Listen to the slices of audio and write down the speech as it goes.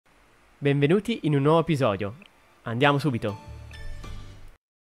Benvenuti in un nuovo episodio. Andiamo subito.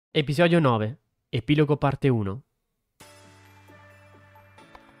 Episodio 9. Epilogo parte 1.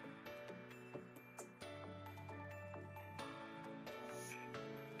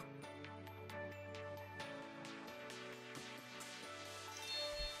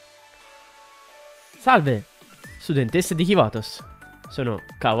 Salve, studentesse di Kivotos. Sono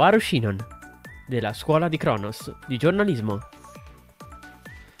Kawaru Shinon, della scuola di Kronos di giornalismo.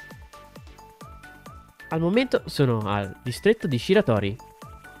 Al momento sono al distretto di Shiratori,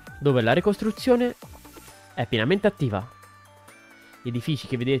 dove la ricostruzione è pienamente attiva. Gli edifici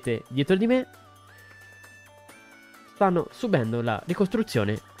che vedete dietro di me stanno subendo la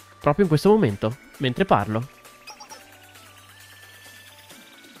ricostruzione proprio in questo momento, mentre parlo.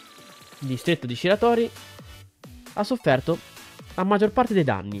 Il distretto di Shiratori ha sofferto la maggior parte dei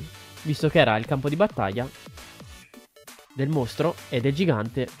danni, visto che era il campo di battaglia del mostro e del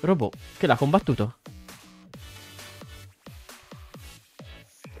gigante robot che l'ha combattuto.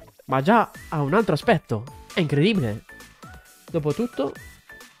 Ma già ha un altro aspetto, è incredibile. Dopotutto,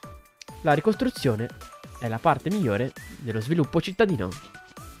 la ricostruzione è la parte migliore dello sviluppo cittadino.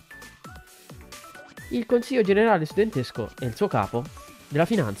 Il Consiglio Generale Studentesco e il suo capo della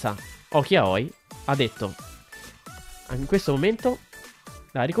finanza, Oki Aoi, ha detto: in questo momento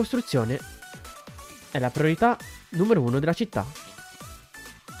la ricostruzione è la priorità numero 1 della città.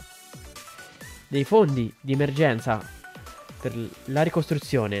 Dei fondi di emergenza per la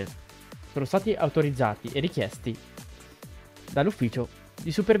ricostruzione sono stati autorizzati e richiesti dall'ufficio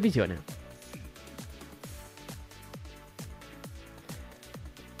di supervisione.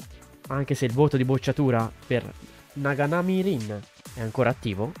 Anche se il voto di bocciatura per Naganami Rin è ancora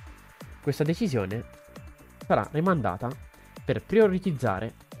attivo, questa decisione sarà rimandata per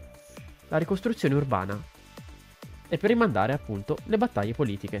prioritizzare la ricostruzione urbana e per rimandare appunto le battaglie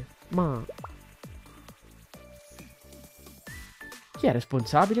politiche. Ma chi è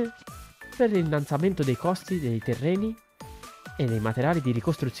responsabile per l'innalzamento dei costi dei terreni e dei materiali di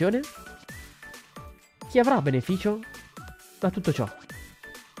ricostruzione? Chi avrà beneficio da tutto ciò?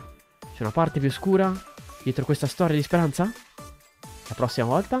 C'è una parte più oscura dietro questa storia di speranza? La prossima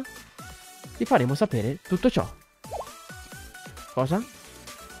volta vi faremo sapere tutto ciò. Cosa?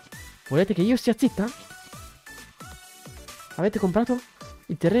 Volete che io stia zitta? Avete comprato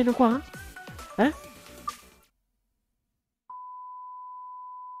il terreno qua?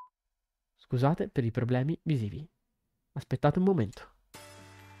 Scusate per i problemi visivi. Aspettate un momento.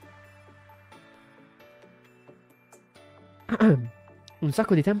 Un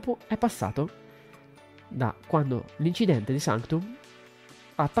sacco di tempo è passato da quando l'incidente di Sanctum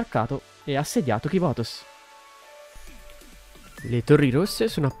ha attaccato e assediato Kivotos. Le torri rosse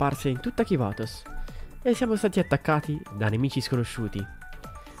sono apparse in tutta Kivotos e siamo stati attaccati da nemici sconosciuti.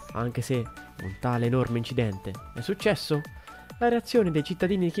 Anche se un tale enorme incidente è successo, la reazione dei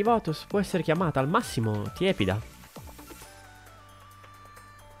cittadini di Kivotos può essere chiamata al massimo tiepida.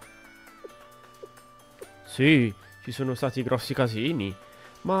 Sì, ci sono stati grossi casini,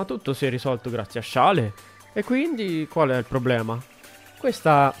 ma tutto si è risolto grazie a Shale. E quindi qual è il problema?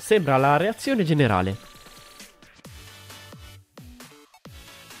 Questa sembra la reazione generale.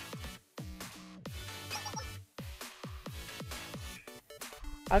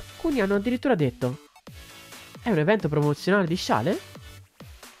 Alcuni hanno addirittura detto: è un evento promozionale di Shale?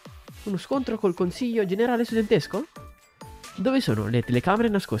 Uno scontro col Consiglio Generale Studentesco? Dove sono le telecamere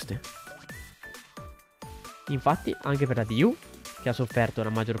nascoste? Infatti, anche per la DU, che ha sofferto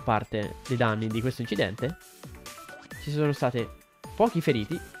la maggior parte dei danni di questo incidente, ci sono state pochi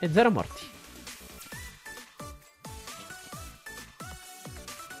feriti e 0 morti.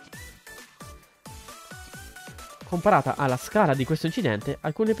 Comparata alla scala di questo incidente,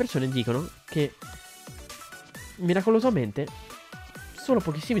 alcune persone dicono che miracolosamente solo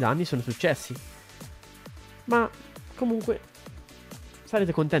pochissimi danni sono successi. Ma comunque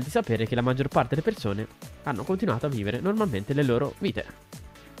sarete contenti di sapere che la maggior parte delle persone hanno continuato a vivere normalmente le loro vite.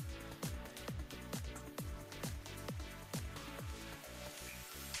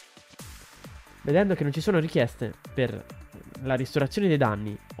 Vedendo che non ci sono richieste per la ristorazione dei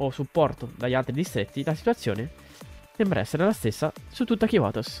danni o supporto dagli altri distretti, la situazione sembra essere la stessa su tutta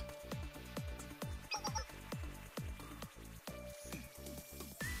Kivotos.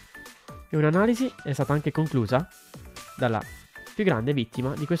 E un'analisi è stata anche conclusa dalla più grande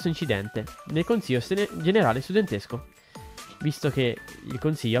vittima di questo incidente nel Consiglio Generale Studentesco, visto che il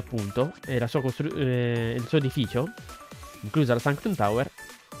Consiglio appunto e il suo edificio, inclusa la Sanctum Tower,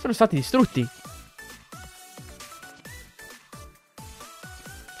 sono stati distrutti.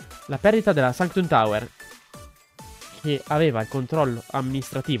 La perdita della Sanctum Tower, che aveva il controllo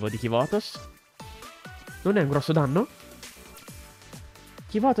amministrativo di Kivotos. Non è un grosso danno?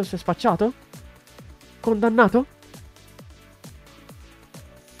 Kivotos è spacciato? Condannato?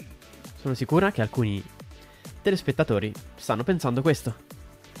 Sono sicura che alcuni telespettatori stanno pensando questo.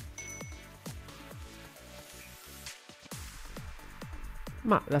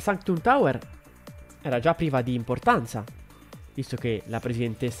 Ma la Sanctum Tower era già priva di importanza, visto che la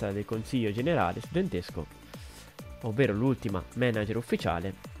presidentessa del Consiglio Generale Studentesco, ovvero l'ultima manager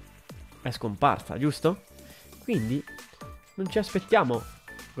ufficiale, è scomparsa, giusto? Quindi non ci aspettiamo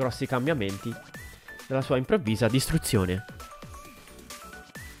grossi cambiamenti dalla sua improvvisa distruzione.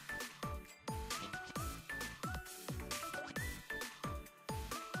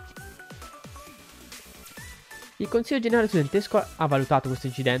 Il Consiglio Generale Studentesco ha valutato questo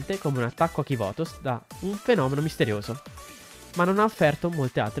incidente come un attacco a Kivotos da un fenomeno misterioso, ma non ha offerto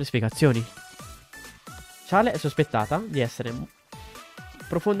molte altre spiegazioni. Chale è sospettata di essere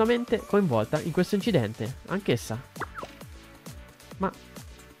profondamente coinvolta in questo incidente, anch'essa, ma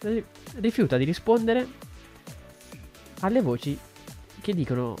rifiuta di rispondere alle voci che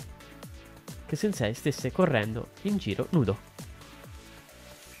dicono che Sensei stesse correndo in giro nudo.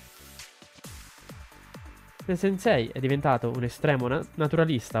 Se Sensei è diventato un estremo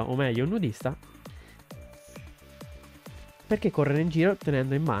naturalista, o meglio un nudista, perché correre in giro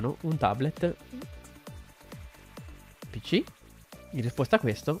tenendo in mano un tablet PC? In risposta a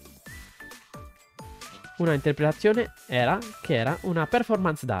questo, una interpretazione era che era una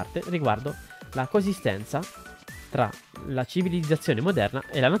performance d'arte riguardo la coesistenza tra la civilizzazione moderna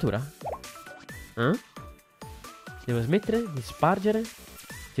e la natura. Devo smettere di spargere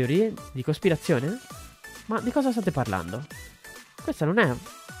teorie di cospirazione? Ma di cosa state parlando? Questa non è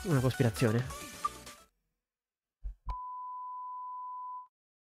una cospirazione.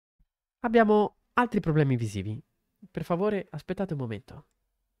 Abbiamo altri problemi visivi. Per favore, aspettate un momento.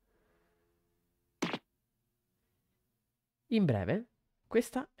 In breve,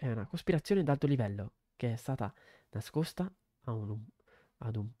 questa è una cospirazione d'alto livello che è stata nascosta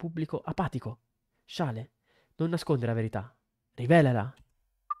ad un pubblico apatico. Chale, non nascondere la verità. Rivelala.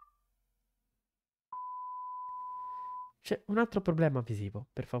 C'è un altro problema visivo.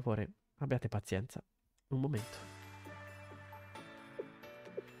 Per favore, abbiate pazienza. Un momento.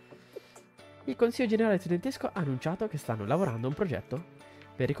 Il Consiglio Generale Studentesco ha annunciato che stanno lavorando a un progetto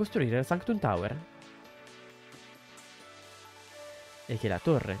per ricostruire la Sanctum Tower e che la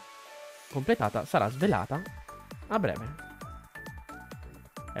torre completata sarà svelata a breve.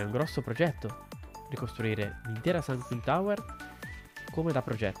 È un grosso progetto ricostruire l'intera Sanctum Tower come da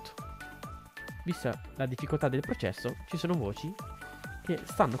progetto. Vista la difficoltà del processo, ci sono voci che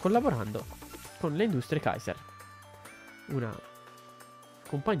stanno collaborando con le industrie Kaiser, una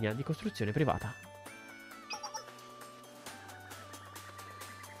compagnia di costruzione privata.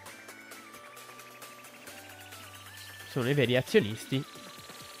 Sono i veri azionisti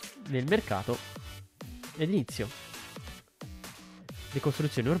nel mercato edilizio,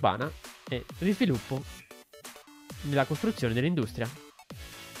 ricostruzione urbana e risviluppo nella costruzione dell'industria,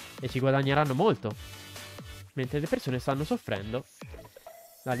 e ci guadagneranno molto, mentre le persone stanno soffrendo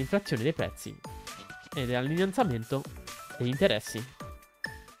dall'inflazione dei prezzi e dall'innalzamento degli interessi.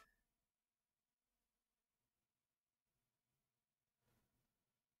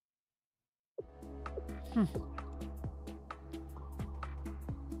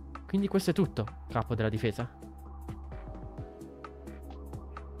 Quindi questo è tutto, capo della difesa.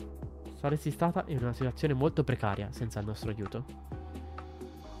 Saresti stata in una situazione molto precaria senza il nostro aiuto.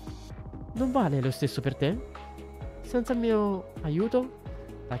 Non vale lo stesso per te? Senza il mio aiuto,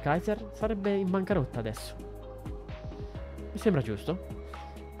 la Kaiser sarebbe in bancarotta adesso. Mi sembra giusto.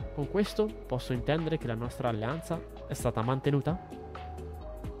 Con questo posso intendere che la nostra alleanza è stata mantenuta?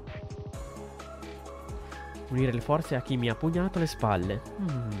 Unire le forze a chi mi ha pugnato le spalle.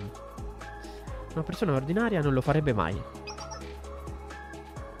 Una persona ordinaria non lo farebbe mai.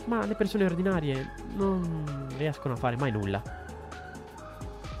 Ma le persone ordinarie non riescono a fare mai nulla.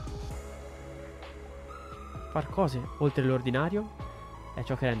 Far cose oltre l'ordinario è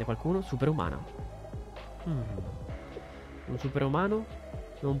ciò che rende qualcuno superumano. Un superumano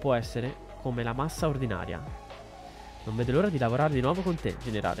non può essere come la massa ordinaria. Non vedo l'ora di lavorare di nuovo con te,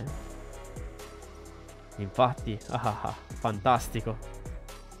 generale. Infatti, fantastico.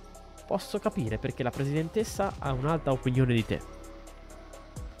 Posso capire perché la presidentessa ha un'alta opinione di te.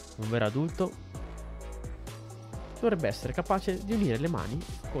 Un vero adulto dovrebbe essere capace di unire le mani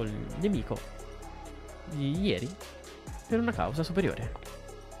col nemico di ieri per una causa superiore.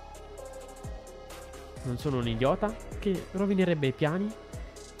 Non sono un idiota che rovinerebbe i piani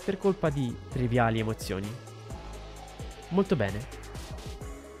per colpa di triviali emozioni. Molto bene.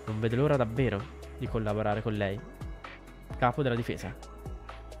 Non vedo l'ora davvero di collaborare con lei. Capo della difesa.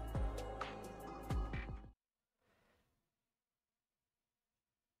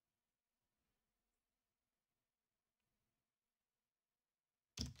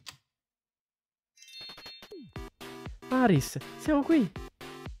 Aris, siamo qui!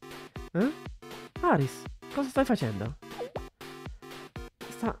 Eh? Aris, cosa stai facendo?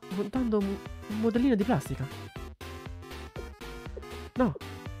 Sta montando un modellino di plastica. No,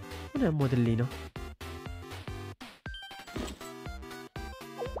 non è un modellino.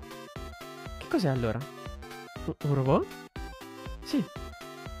 Che cos'è allora? Un robot? Sì,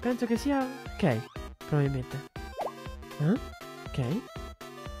 penso che sia Kay, probabilmente. Eh? Kay?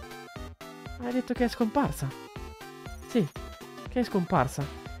 Hai detto che è scomparsa? Sì, Kay è scomparsa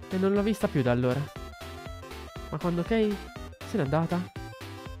e non l'ho vista più da allora. Ma quando Kay se n'è andata,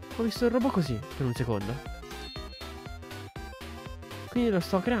 ho visto il robot così per un secondo. Quindi lo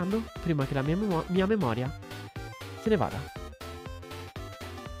sto creando prima che la mia memoria se ne vada.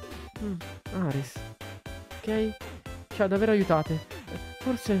 Aris, Kay ci ha davvero aiutate.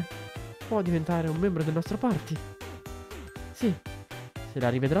 Forse può diventare un membro del nostro party. Sì, se la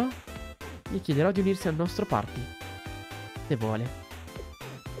rivedrò, gli chiederò di unirsi al nostro party. Se vuole.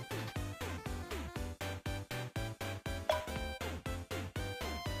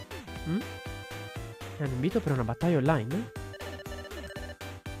 È un invito per una battaglia online?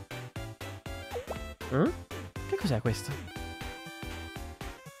 Che cos'è questo?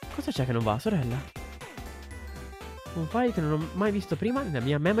 Cosa c'è che non va, sorella? Un file che non ho mai visto prima nella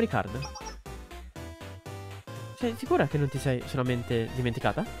mia memory card. Sei sicura che non ti sei solamente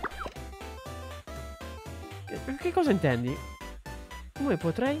dimenticata? Che cosa intendi? Come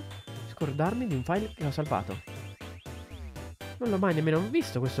potrei scordarmi di un file che ho salvato? Non l'ho mai nemmeno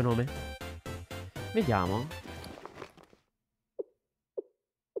visto questo nome. Vediamo.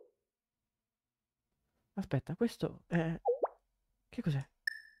 Aspetta, questo è... Che cos'è?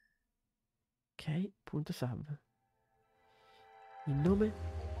 K.sub. Il nome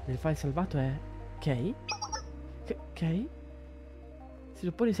del file salvato è K? K? Si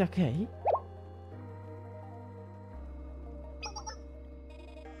suppone sia K?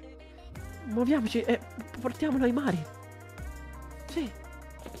 Muoviamoci e portiamolo ai mari. Sì.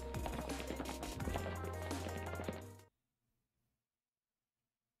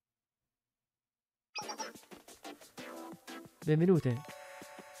 Benvenute.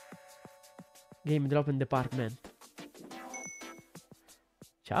 Game Development Department.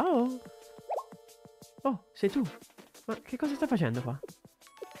 Ciao. Oh, sei tu. Ma che cosa stai facendo qua?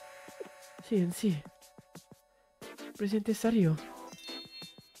 Sì. Presidentessa Rio.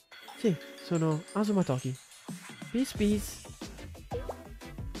 Sì, sono Asuma Toki. Peace.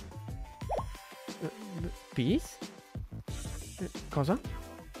 Peace? Cosa?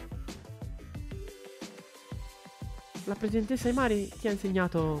 La presidentessa Imari ti ha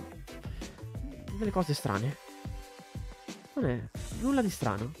insegnato delle cose strane. Non è nulla di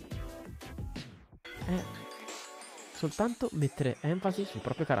strano. È soltanto mettere enfasi sul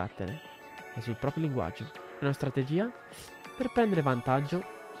proprio carattere e sul proprio linguaggio. È una strategia per prendere vantaggio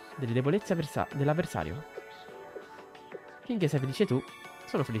delle debolezze dell'avversario. Finché sei felice tu,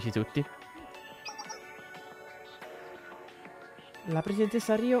 sono felici tutti. La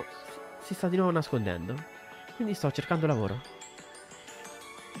presidentessa Rio si sta di nuovo nascondendo, quindi sto cercando lavoro.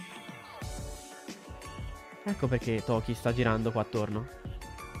 Ecco perché Toki sta girando qua attorno.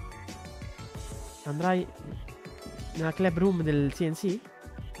 Andrai nella club room del CNC?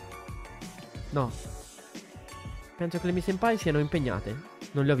 No. Penso che le mie senpai siano impegnate.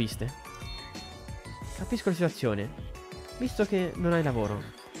 Non le ho viste. Capisco la situazione. Visto che non hai lavoro,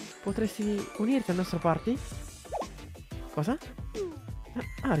 potresti unirti al nostro party? Cosa?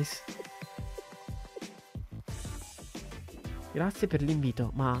 Aris. Grazie per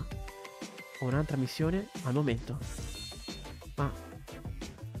l'invito, ma ho un'altra missione al momento. Ma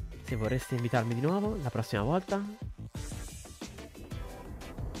se vorreste invitarmi di nuovo la prossima volta...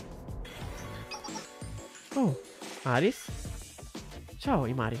 Oh, Aris? Ciao,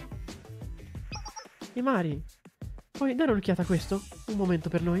 Imari. Imari, puoi dare un'occhiata a questo? Un momento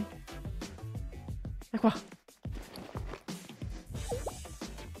per noi? È qua.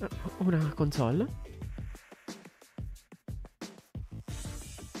 Una console?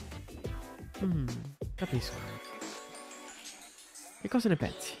 Capisco. Che cosa ne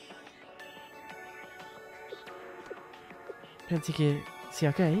pensi? Pensi che sia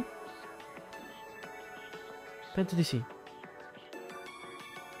ok? Penso di sì.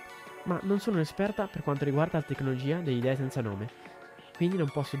 Ma non sono un'esperta per quanto riguarda la tecnologia degli dei senza nome, quindi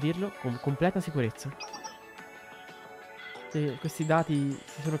non posso dirlo con completa sicurezza. se questi dati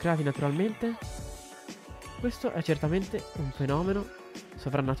si sono creati naturalmente, questo è certamente un fenomeno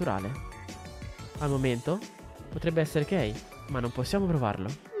sovrannaturale. Al momento potrebbe essere ok, ma non possiamo provarlo.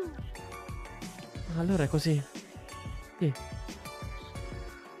 Allora è così. Sì.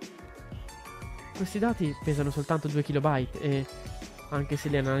 Questi dati pesano soltanto 2 kilobyte e anche se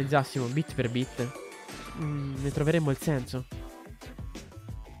li analizzassimo bit per bit, ne troveremmo il senso.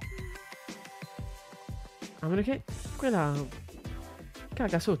 A meno che quella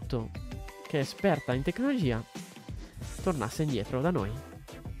caga sotto, che è esperta in tecnologia, tornasse indietro da noi.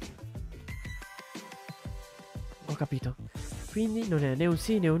 Ho capito. Quindi non è né un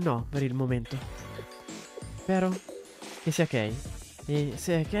sì né un no per il momento. Spero che sia ok. E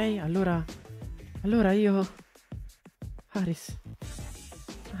se è ok, allora io... Aris.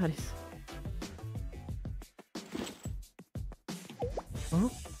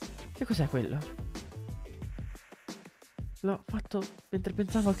 Oh? Che cos'è quello? L'ho fatto mentre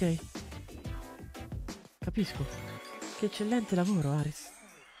pensavo ok. Capisco. Che eccellente lavoro, Aris.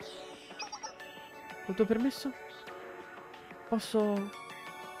 Col tuo permesso? Posso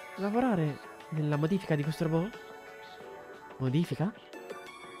lavorare nella modifica di questo robot? Modifica?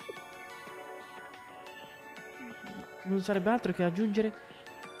 Non sarebbe altro che aggiungere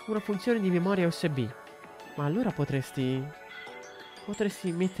una funzione di memoria USB. Ma allora potresti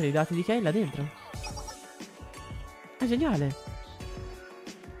mettere i dati di Kay là dentro. È geniale!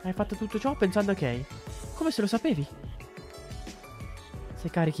 Hai fatto tutto ciò pensando a Kay. Come se lo sapevi? Se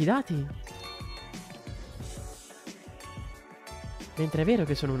carichi i dati... Mentre è vero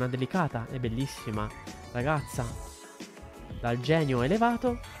che sono una delicata e bellissima ragazza dal genio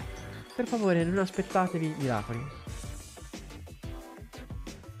elevato, per favore non aspettatevi miracoli.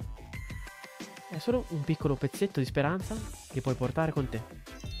 È solo un piccolo pezzetto di speranza che puoi portare con te.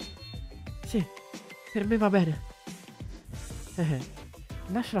 Sì, per me va bene.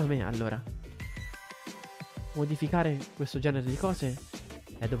 Lasciala a me allora. Modificare questo genere di cose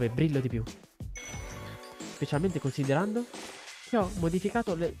è dove brillo di più. Specialmente considerando che ho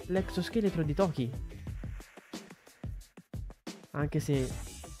modificato l'exoscheletro di Toki. Anche se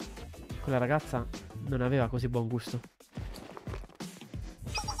quella ragazza non aveva così buon gusto.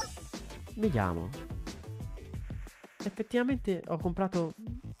 Vediamo. Effettivamente ho comprato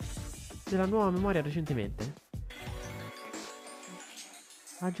della nuova memoria recentemente.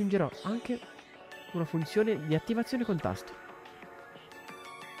 Aggiungerò anche una funzione di attivazione con tasto.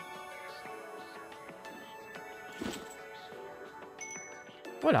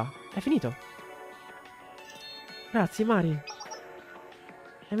 Voilà, è finito. Grazie, Mari.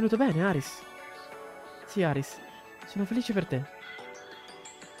 È venuto bene, Aris. Sì, Aris, sono felice per te.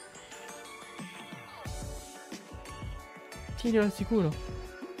 Tienilo al sicuro,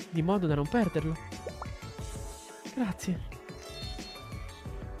 di modo da non perderlo. Grazie.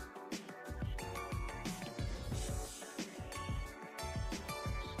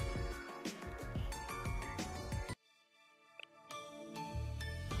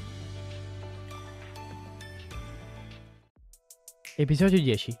 Episodio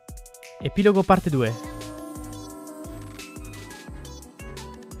 10. Epilogo parte 2.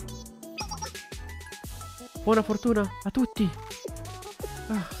 Buona fortuna a tutti.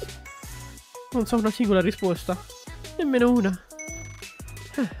 Non so una singola risposta. Nemmeno una.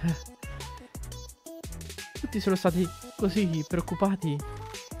 Tutti sono stati così preoccupati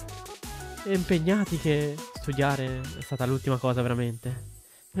e impegnati che studiare è stata l'ultima cosa veramente.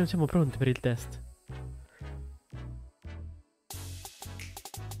 Non siamo pronti per il test.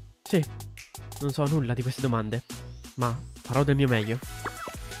 Sì, non so nulla di queste domande, ma farò del mio meglio.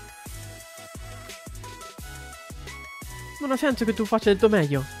 Non ha senso che tu faccia del tuo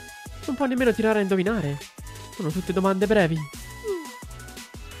meglio. Non puoi nemmeno tirare a indovinare. Sono tutte domande brevi.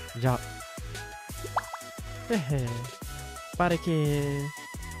 Già. Pare che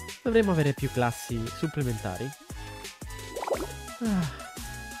dovremmo avere più classi supplementari.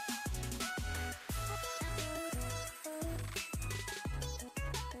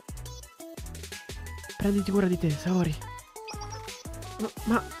 Prenditi cura di te, Saori.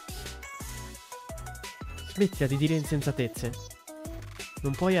 Ma... Smettila di dire insensatezze.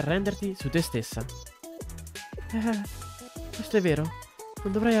 Non puoi arrenderti su te stessa. Questo è vero.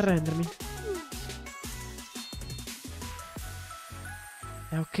 Non dovrei arrendermi.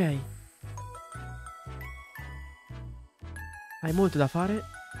 È ok. Hai molto da fare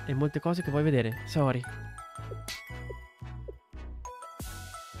e molte cose che vuoi vedere, Saori.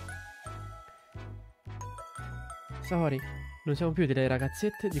 Saori, non siamo più delle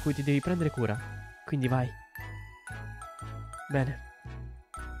ragazzette di cui ti devi prendere cura. Quindi vai. Bene.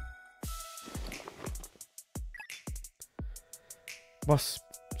 Boss,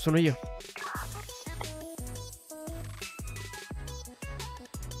 sono io.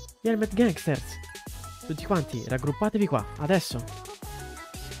 Gli Helmet Gangsters. Tutti quanti, raggruppatevi qua, adesso.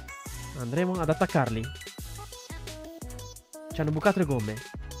 Andremo ad attaccarli. Ci hanno bucato le gomme,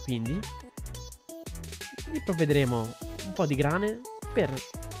 quindi gli provvederemo un po' di grane per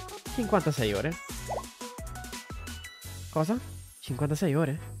 56 ore. Cosa? 56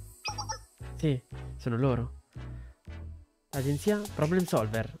 ore? Sì, sono loro. Agenzia Problem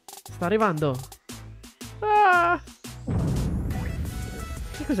Solver. Sta arrivando. Ah!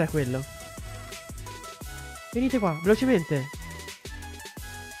 Che cos'è quello? Venite qua, velocemente.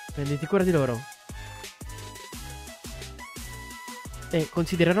 Prenditi cura di loro. E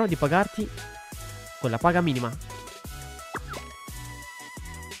considererò di pagarti con la paga minima.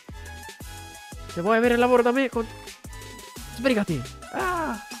 Se vuoi avere lavoro da me, sbrigati.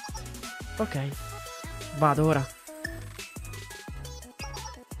 Ah! Ok. Vado ora.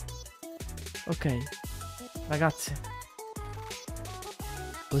 Ok. Ragazze.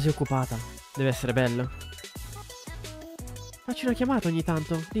 Così occupata. Deve essere bello. Facci una chiamata ogni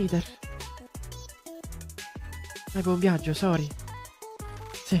tanto, leader. Buon viaggio, sorry.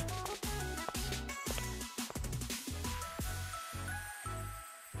 Sì.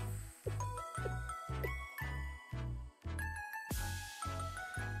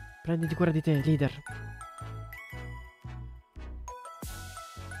 Prenditi cura di te, leader.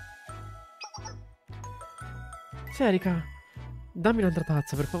 Serica, dammi un'altra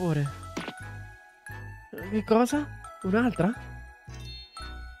tazza, per favore. Che cosa? Un'altra?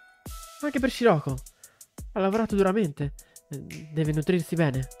 Anche per Shiroko. Ha lavorato duramente. Deve nutrirsi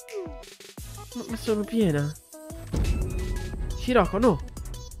bene. Ma sono piena. Shiroko, no.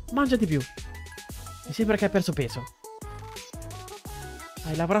 Mangia di più. Mi sembra che hai perso peso.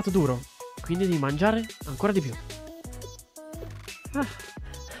 Hai lavorato duro, quindi devi mangiare ancora di più. Ah,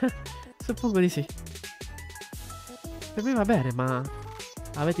 suppongo di sì. Per me va bene, ma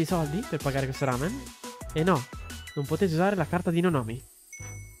avete i soldi per pagare questo ramen? E no, non potete usare la carta di Nonomi.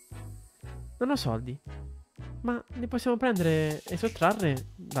 Non ho soldi, ma li possiamo prendere e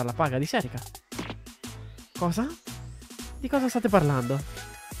sottrarre dalla paga di Serica. Cosa? Di cosa state parlando?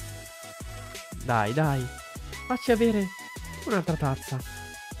 Dai, dai, facci avere un'altra tazza.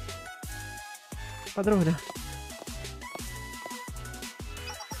 Padrona.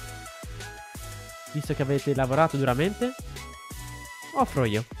 Visto che avete lavorato duramente, offro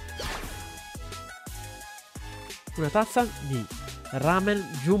io una tazza di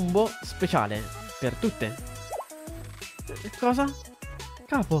ramen jumbo speciale per tutte. Cosa?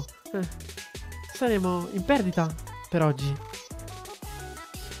 Capo, saremo in perdita per oggi.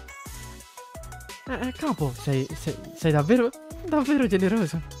 Capo, sei davvero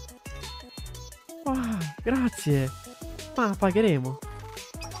generoso. Wow, grazie. Ma pagheremo.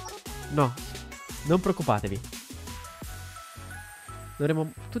 No, non preoccupatevi.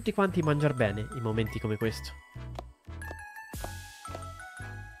 Dovremo tutti quanti mangiare bene in momenti come questo.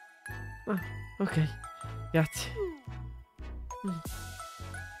 Ah, ok. Grazie.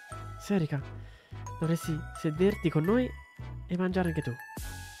 Serica, dovresti sederti con noi e mangiare anche tu.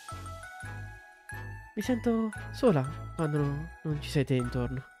 Mi sento sola quando non ci sei te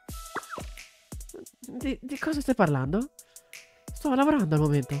intorno. Di cosa stai parlando? Sto lavorando al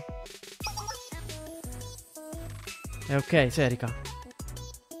momento. Ok, Serica.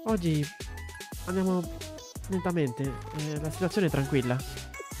 Oggi andiamo lentamente. La situazione è tranquilla.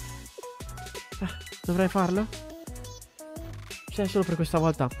 Dovrei farlo? Se è solo per questa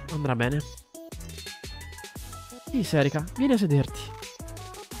volta andrà bene. Sì, Serica, vieni a sederti.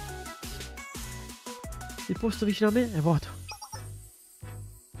 Il posto vicino a me è vuoto.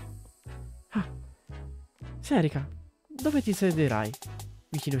 Ah, Serica, dove ti sederai?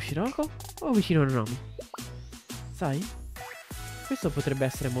 Vicino Shiroko o vicino Nonomi? Sai? Questo potrebbe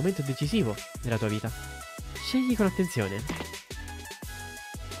essere un momento decisivo nella tua vita. Scegli con attenzione.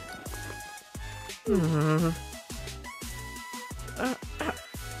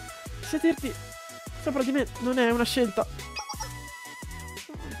 Sederti sopra di me non è una scelta.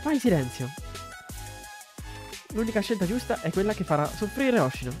 Fai silenzio. L'unica scelta giusta è quella che farà soffrire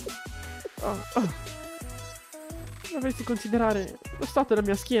Oshino. Dovresti considerare lo stato della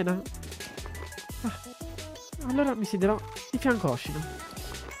mia schiena. Allora mi siederò di fianco a Oshino.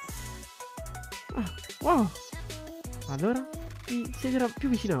 Wow. Allora mi siederò più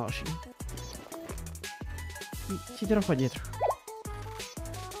vicino a Oshino. Mi siederò qua dietro.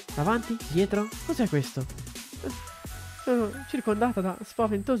 Davanti, dietro, cos'è questo? Sono circondata da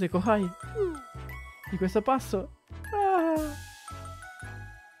spaventose kohai. Di questo passo.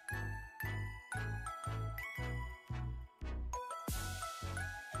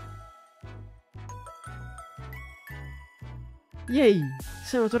 Yay!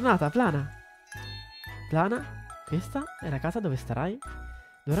 Sono tornata, Plana! Plana, questa è la casa dove starai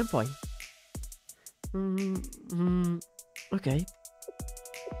d'ora in poi. Ok.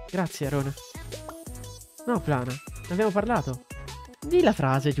 Grazie, Arona. No, Plana, ne abbiamo parlato. Di la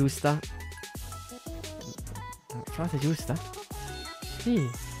frase giusta. La frase giusta? Sì,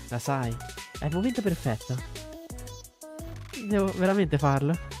 la sai. È il momento perfetto. Devo veramente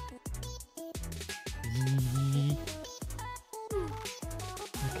farlo.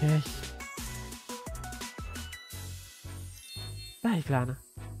 Ok. Dai, Plana.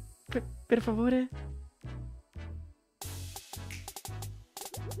 Per favore.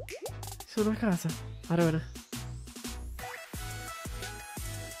 Sono a casa, Arona.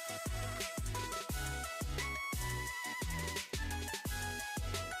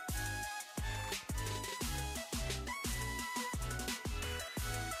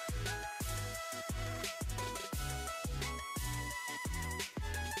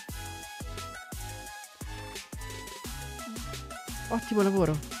 Ottimo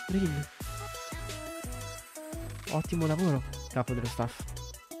lavoro, Rin. Ottimo lavoro, capo dello staff.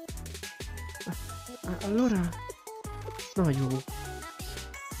 Allora... No, Yumu.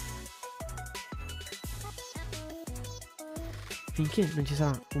 Finché non ci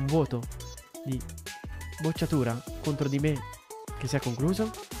sarà un voto di bocciatura contro di me che sia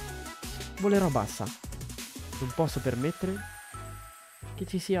concluso, volerò bassa. Non posso permettere che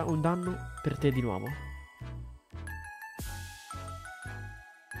ci sia un danno per te di nuovo.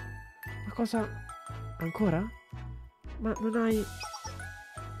 Ma cosa? Ancora? Ma non hai...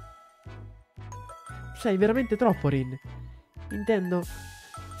 Sei veramente troppo, Rin. Intendo...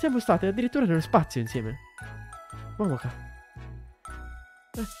 Siamo stati addirittura nello spazio insieme. Momoka.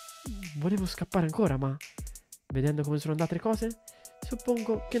 Volevo scappare ancora, ma... Vedendo come sono andate le cose,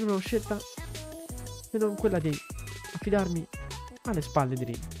 suppongo che non ho scelta se non quella di affidarmi alle spalle di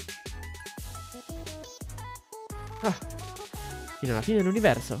Rin. Ah, fino alla fine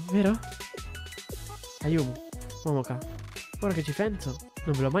dell'universo, vero? Ayumu, Momoka, ora che ci penso,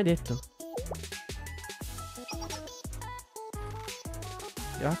 non ve l'ho mai detto.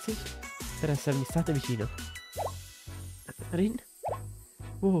 Grazie per essermi state vicino. Rin?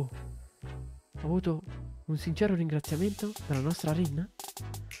 Oh, ho avuto un sincero ringraziamento dalla nostra Rin?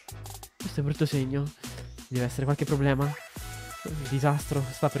 Questo è un brutto segno. Deve essere qualche problema. Il disastro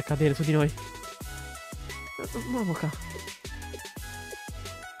sta per cadere su di noi. Momoka.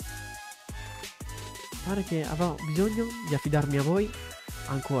 Pare che avrò bisogno di affidarmi a voi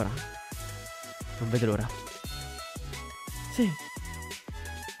ancora. Non vedo l'ora. Sì.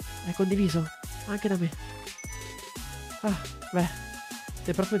 È condiviso anche da me. Ah, beh,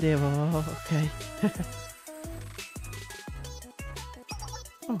 se proprio devo, ok.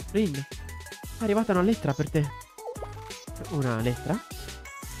 Oh, Rin, è arrivata una lettera per te. Una lettera?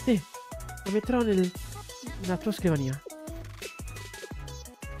 Sì, la metterò nella tua scrivania.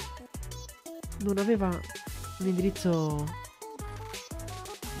 Non aveva un indirizzo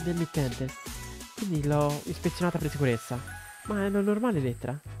del mittente, quindi l'ho ispezionata per sicurezza. Ma è una normale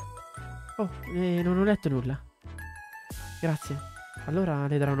lettera. Oh, non ho letto nulla. Grazie. Allora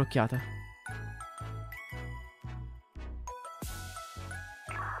le darò un'occhiata.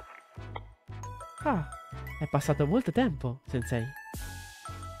 Ah, è passato molto tempo, Sensei.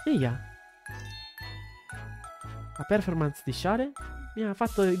 Via. La performance di Share mi ha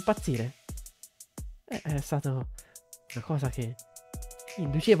fatto impazzire. È stata una cosa che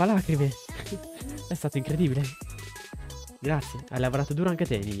induceva lacrime. È stato incredibile. Grazie, hai lavorato duro anche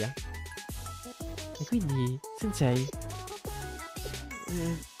te, Via. E quindi, Sensei,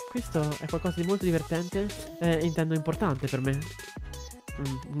 questo è qualcosa di molto divertente, intendo importante per me.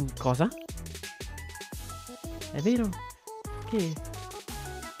 Cosa? È vero che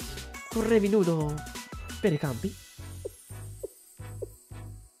correvi nudo per i campi?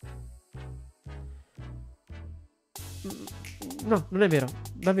 No, non è vero,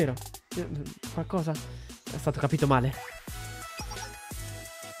 davvero. Qualcosa è stato capito male.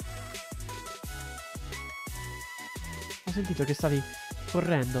 Ho sentito che stavi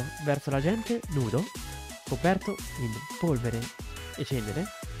correndo verso la gente nudo, coperto in polvere e cenere,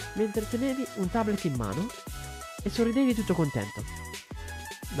 mentre tenevi un tablet in mano e sorridevi tutto contento.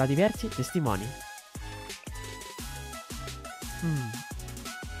 Da diversi testimoni.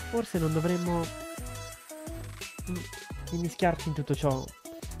 Forse non dovremmo immischiarci in tutto ciò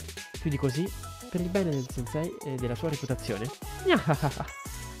più di così per il bene del sensei e della sua reputazione. Mi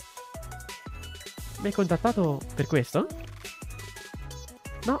hai contattato per questo?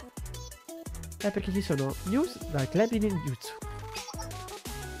 No, è perché ci sono news dal club di ninjutsu.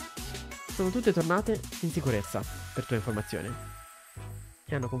 sono tutte tornate in sicurezza, per tua informazione.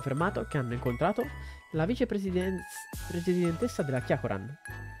 E hanno confermato che hanno incontrato la vicepresidentessa della Kyakoran.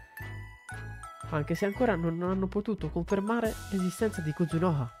 Anche se ancora non hanno potuto confermare l'esistenza di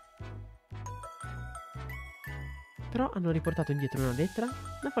Kuzunoha. Però hanno riportato indietro una lettera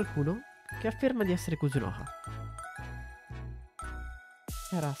da qualcuno che afferma di essere Kuzunoha.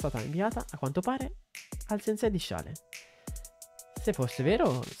 Era stata inviata, a quanto pare, al sensei di Shale. Se fosse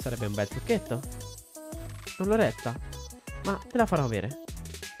vero, sarebbe un bel trucchetto. Non l'ho letta, ma te la farò avere.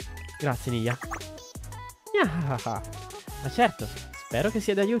 Grazie, Nia. Gnahaha. Ma certo, spero che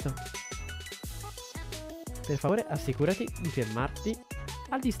sia d'aiuto. Per favore, assicurati di fermarti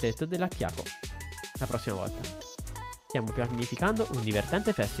al distretto della Kyako la prossima volta. Stiamo pianificando un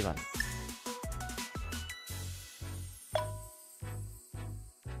divertente festival.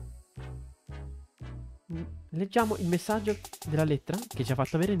 Leggiamo il messaggio della lettera che ci ha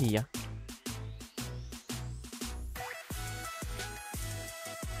fatto avere Nia.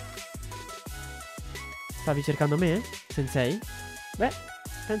 Stavi cercando me, sensei? Beh,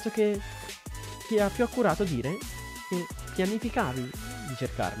 penso che sia più accurato dire che pianificavi di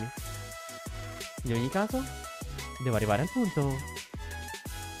cercarmi. In ogni caso, devo arrivare al punto.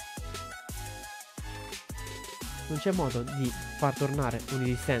 Non c'è modo di far tornare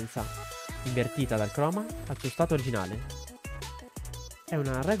un'esistenza invertita dal croma al suo stato originale. È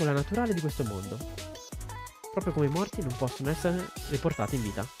una regola naturale di questo mondo. Proprio come i morti non possono essere riportati in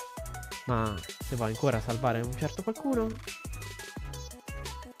vita. Ma se vuoi ancora salvare un certo qualcuno,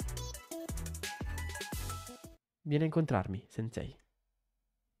 vieni a incontrarmi, sensei.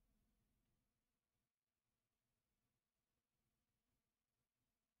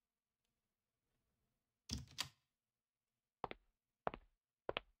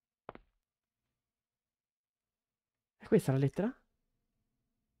 È questa la lettera?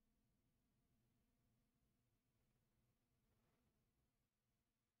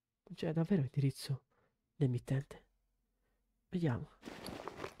 Non c'è davvero indirizzo dell'emittente. Vediamo.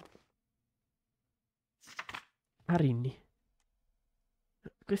 A Rinni.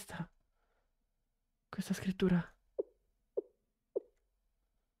 Questa scrittura.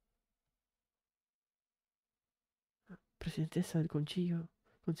 Presidentessa del consiglio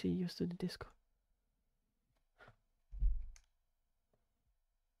studentesco.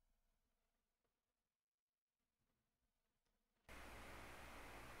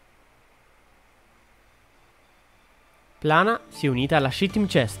 Plana si è unita alla Shittim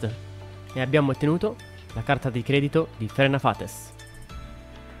Chest e abbiamo ottenuto la carta di credito di Frenafates.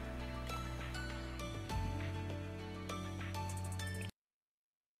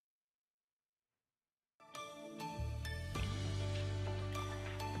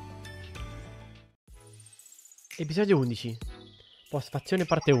 Episodio 11. Postfazione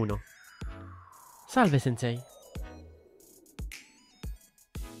parte 1. Salve, sensei.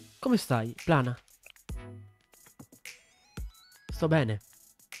 Come stai, Plana? Sto bene.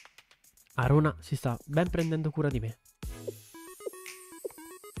 Aruna si sta ben prendendo cura di me.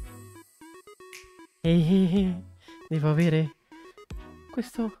 Devo avere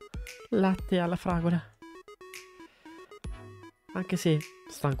questo latte alla fragola. Anche se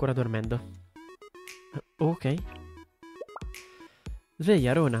sta ancora dormendo. Ok.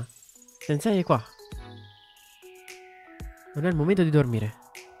 Sveglia, Aruna. Sensei è qua. Non è il momento di dormire.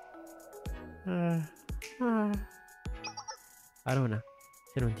 Aruna,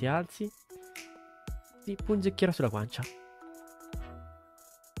 se non ti alzi, ti punzecchierò sulla guancia.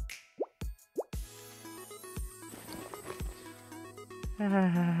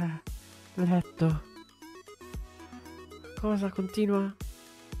 Letto. Cosa continua?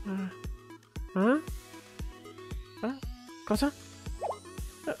 Cosa?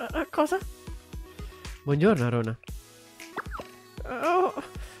 Cosa? Buongiorno, Aruna.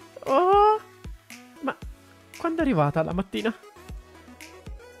 Ma quando è arrivata la mattina?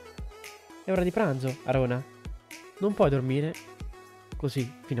 È ora di pranzo, Aruna. Non puoi dormire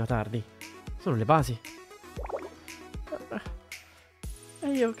così fino a tardi. Sono le basi. E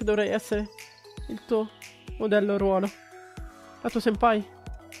io che dovrei essere il tuo modello ruolo. La tua senpai.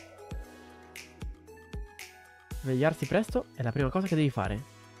 Svegliarsi presto è la prima cosa che devi fare.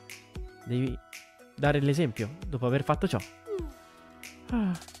 Devi dare l'esempio dopo aver fatto ciò.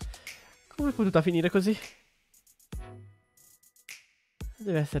 Come è potuta finire così?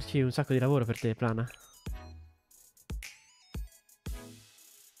 Deve esserci un sacco di lavoro per te, Plana.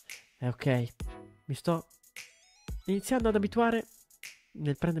 Ok, mi sto iniziando ad abituare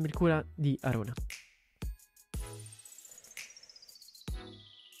nel prendermi cura di Aruna.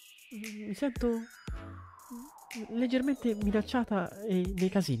 Mi sento leggermente minacciata nei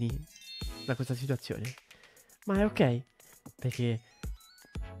casini. da questa situazione. Ma è ok, perché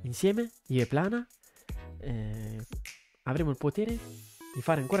insieme, io e Plana, avremo il potere di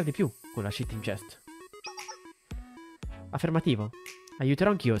fare ancora di più con la cheating chest. Affermativo.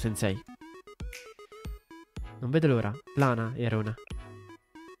 Aiuterò anch'io, Sensei. Non vedo l'ora. Plana e Arona.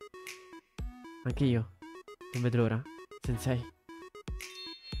 Anche io. Non vedo l'ora. Sensei.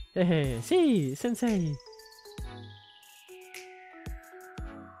 Sì, Sensei.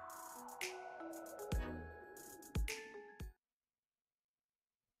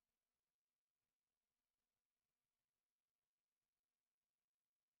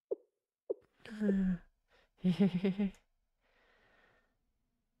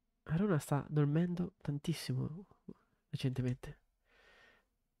 Arona sta dormendo tantissimo recentemente.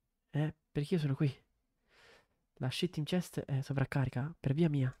 Perché io sono qui. La shitting chest è sovraccarica per via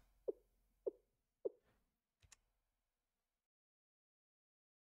mia.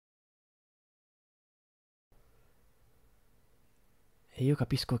 E io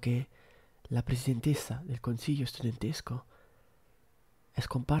capisco che la presidentessa del consiglio studentesco è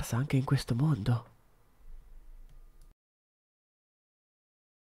scomparsa anche in questo mondo.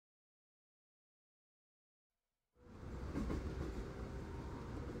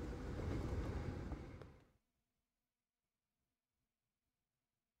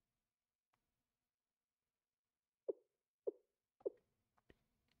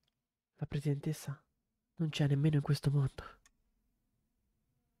 La presidentessa non c'è nemmeno in questo mondo.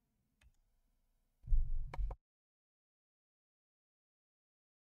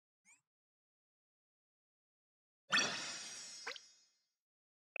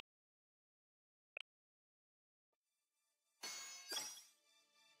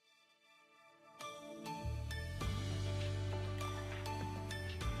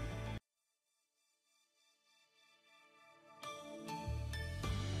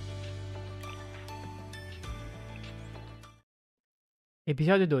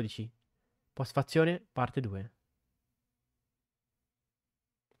 Episodio 12. Postfazione, parte 2.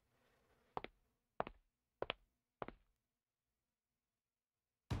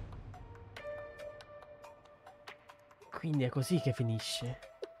 Quindi è così che finisce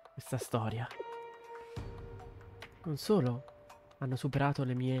questa storia. Non solo hanno superato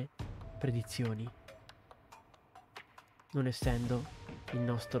le mie predizioni, non essendo il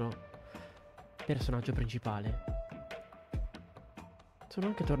nostro personaggio principale, sono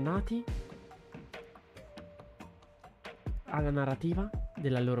anche tornati alla narrativa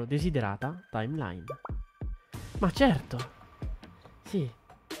della loro desiderata timeline. Ma certo! Sì,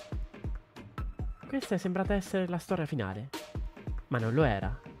 questa è sembrata essere la storia finale, ma non lo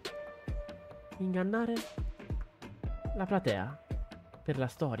era. Ingannare la platea per la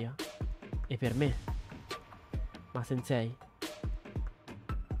storia e per me. Ma Sensei,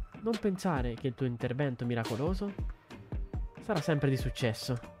 non pensare che il tuo intervento miracoloso sarà sempre di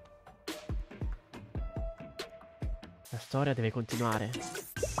successo. La storia deve continuare.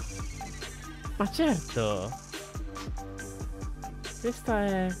 Ma certo! Questa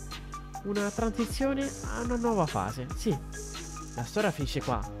è una transizione a una nuova fase. Sì, la storia finisce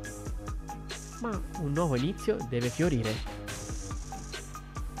qua, ma un nuovo inizio deve fiorire.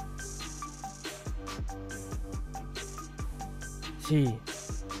 Sì,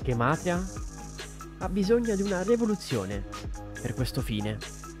 Gematria ha bisogno di una rivoluzione per questo fine.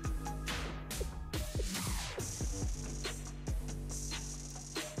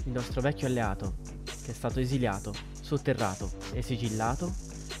 Il nostro vecchio alleato, che è stato esiliato, sotterrato e sigillato,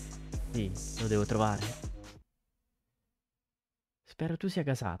 sì, lo devo trovare. Spero tu sia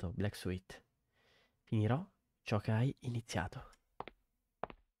gasato, Black Sweet. Finirò ciò che hai iniziato.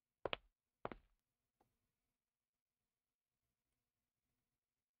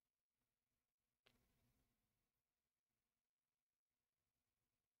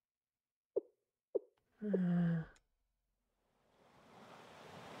 Ah.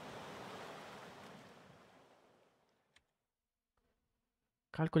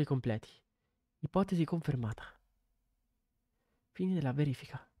 Calcoli completi. Ipotesi confermata. Fine della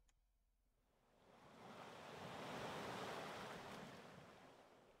verifica.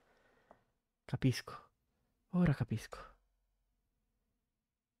 Capisco. Ora capisco.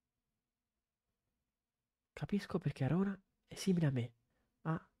 Capisco perché Arona è simile a me.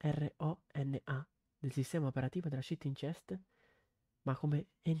 Arona del sistema operativo della Shitting Chest, ma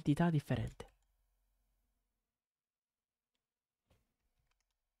come entità differente.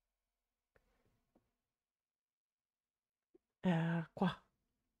 Qua.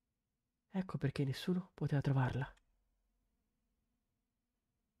 Ecco perché nessuno poteva trovarla.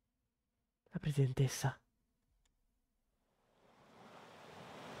 La presidentessa.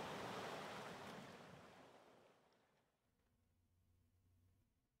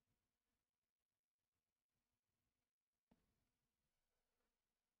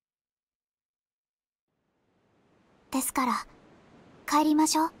 ですから帰りま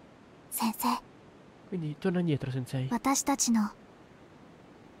しょう、先生。 Quindi torna indietro, sensei. 私たちの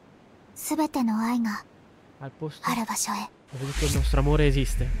すべての愛が Al posto ある場所へ。 dove tutto il nostro amore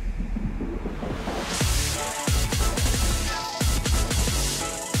esiste.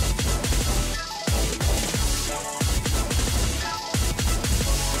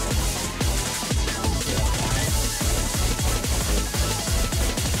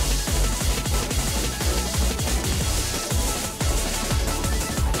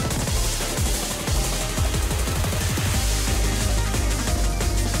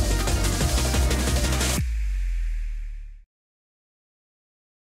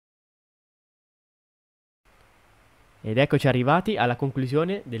 Ed eccoci arrivati alla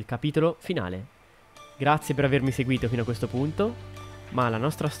conclusione del capitolo finale. Grazie per avermi seguito fino a questo punto, ma la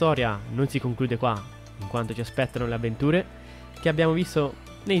nostra storia non si conclude qua, in quanto ci aspettano le avventure che abbiamo visto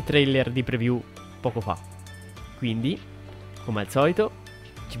nei trailer di preview poco fa. Quindi, come al solito,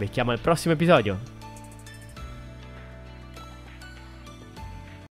 ci becchiamo al prossimo episodio.